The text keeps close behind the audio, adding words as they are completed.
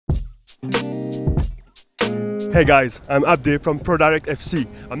Hey guys, I'm Abde from ProDirect FC.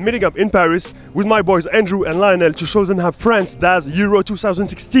 I'm meeting up in Paris with my boys Andrew and Lionel to show them how France does Euro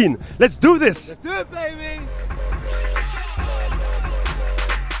 2016. Let's do this! Let's do it, baby!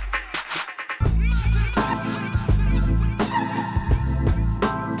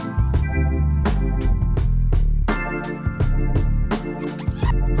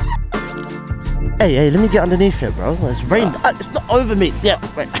 Hey, let me get underneath here, bro. It's raining. It's not over me. Yeah,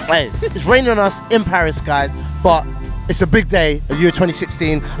 wait. It's raining on us in Paris, guys. But it's a big day of Euro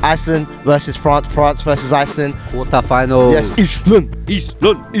 2016. Iceland versus France. France versus Iceland. Quarter final. Yes, Iceland.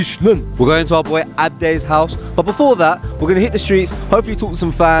 We're going to our boy Abde's house. But before that, we're going to hit the streets. Hopefully talk to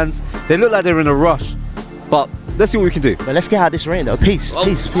some fans. They look like they're in a rush. But let's see what we can do. But let's get out of this rain, though. Peace.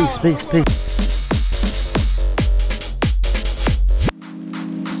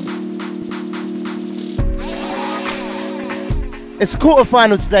 It's a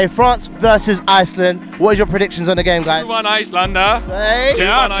quarter-final today, France versus Iceland. What is your predictions on the game, guys? 2-1 Iceland. Hey.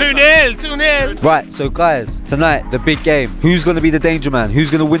 2-0. Right, so guys, tonight, the big game. Who's going to be the danger man?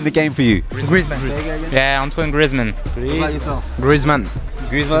 Who's going to win the game for you? Griezmann. Yeah, Antoine Griezmann. What about yourself? Griezmann.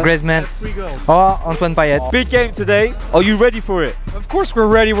 Oh, Antoine Payet. Big game today. Are you ready for it? Of course we're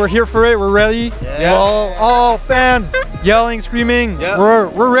ready. We're here for it. We're ready. Yeah. All fans yelling, screaming. Yeah.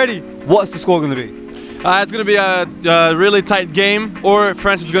 We're ready. What's the score going to be? It's going to be a really tight game, or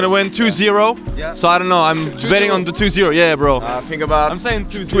France is going to win 2-0. Yeah. So I don't know. I'm betting on the 2-0. Yeah, bro. Think about. I'm saying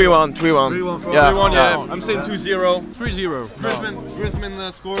 2-0. 3-1. 3-1, yeah. I'm saying 2-0. 3-0.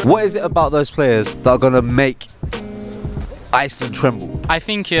 Griezmann score. What is it about those players that are going to make Iceland tremble? I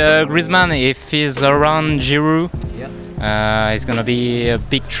think Griezmann, if he's around Giroud, it's gonna be a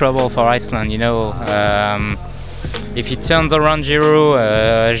big trouble for Iceland. You know, if he turns around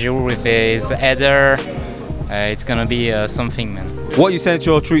Giroud with his header, it's gonna be something, man. What are you saying to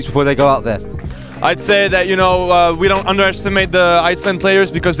your troops before they go out there? I'd say that, you know, we don't underestimate the Iceland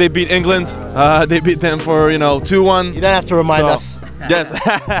players because they beat England. They beat them for, 2-1. You don't have to remind us. Yes.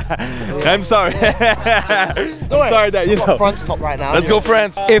 I'm sorry. I'm sorry that, France top right now. Let's go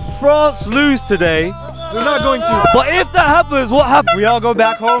France. If France lose today, We're not going to. but if that happens, what happens? We all go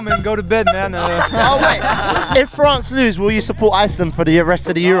back home and go to bed, man. Oh wait, if France lose, will you support Iceland for the rest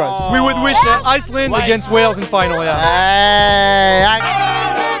of the Euros? We would wish Iceland against Wales in final, yeah. Hey,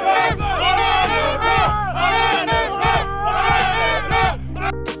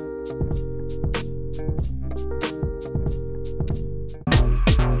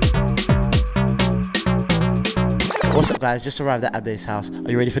 What's up, guys? Just arrived at Abde's house. Are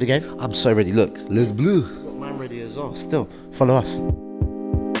you ready for the game? I'm so ready. Look, Les Bleus. I'm ready as well. Still, follow us.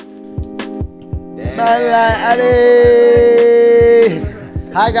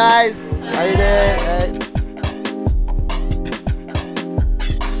 Hi guys, how you doing? Hey.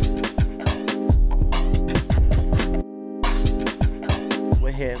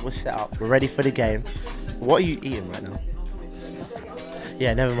 We're here, we're set up, we're ready for the game. What are you eating right now?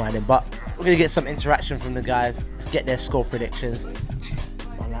 Yeah, never mind then, but we're gonna get some interaction from the guys. Let's get their score predictions.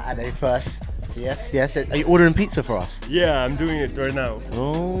 I'm like Ade first. Yes. Are you ordering pizza for us? Yeah, I'm doing it right now.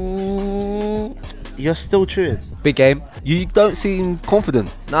 Oh, you're still chewing. Big game. You don't seem confident.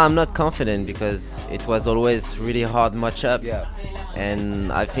 No, I'm not confident because it was always really hard matchup. Yeah.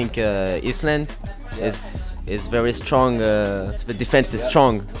 And I think Iceland is very strong. The defense is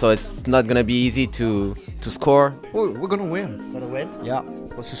strong, so it's not gonna be easy to score. We're gonna win. Gonna win? Yeah.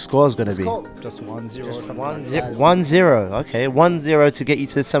 What's the score's gonna be? Just 1-0 or something. 1-0. Okay, 1-0 to get you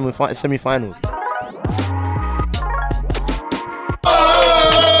to the semi-finals.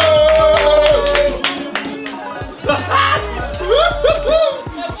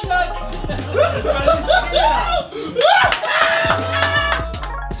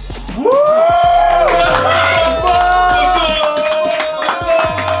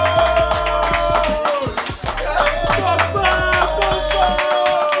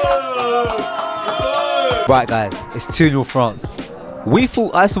 Right, guys, it's 2-0 France. We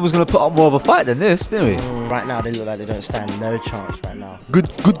thought Iceland was going to put up more of a fight than this, didn't we? Right now, they look like they don't stand no chance right now.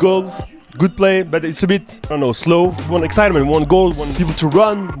 Good goals, good play, but it's a bit, I don't know, slow. We want excitement, we want goals, we want people to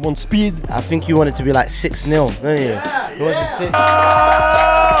run, we want speed. I think you want it to be like 6-0, don't you? It wasn't 6.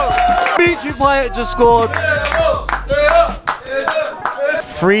 Beachy Payet just scored.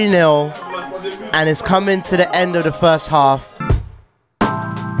 3-0, and it's coming to the end of the first half.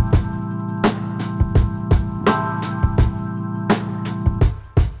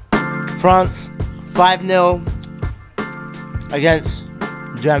 France 5-0 against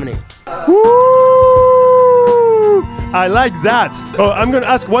Germany. Woo! I like that. Oh, I'm gonna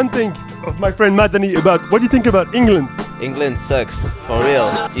ask one thing of my friend Madani about what do you think about England? England sucks, for real.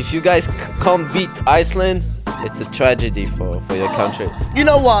 If you guys can't beat Iceland, it's a tragedy for your country. You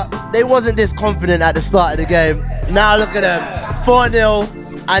know what? They wasn't this confident at the start of the game. Now look at them,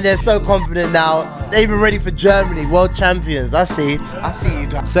 4-0, and they're so confident now. They're even ready for Germany, world champions. I see you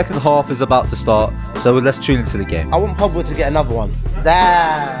guys. Second half is about to start, so let's tune into the game. I want Pogba to get another one.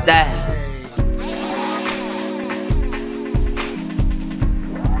 There.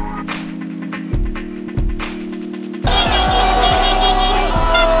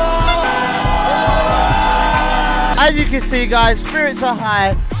 As you can see, guys, spirits are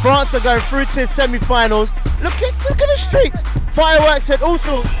high. France are going through to the semi-finals. Look at the streets. Fireworks and all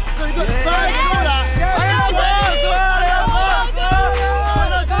sorts. So you got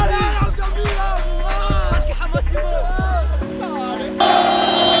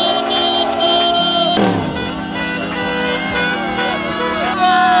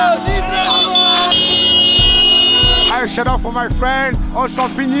Hey, shout out for my friend, au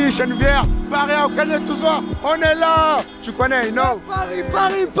Champigny, Chenevière, Paris, on connaît toujours, on est là, tu connais, you know. Paris,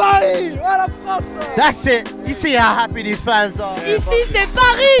 Paris, Paris, à la France. That's it. You see how happy these fans are. Ici c'est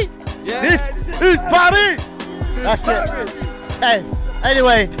Paris. This is Paris. That's it. Hey,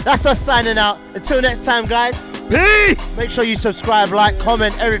 anyway, that's us signing out. Until next time, guys. Peace! Make sure you subscribe, like,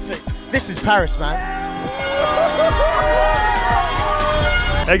 comment, everything. This is Paris, man.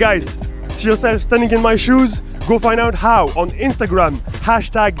 Hey guys, see yourself standing in my shoes? Go find out how on Instagram,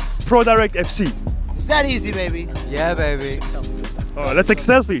 #ProDirectFC. It's that easy, baby. Yeah, baby. Oh, let's take a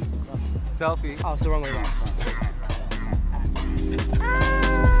selfie. Selfie. Oh, it's the wrong way around.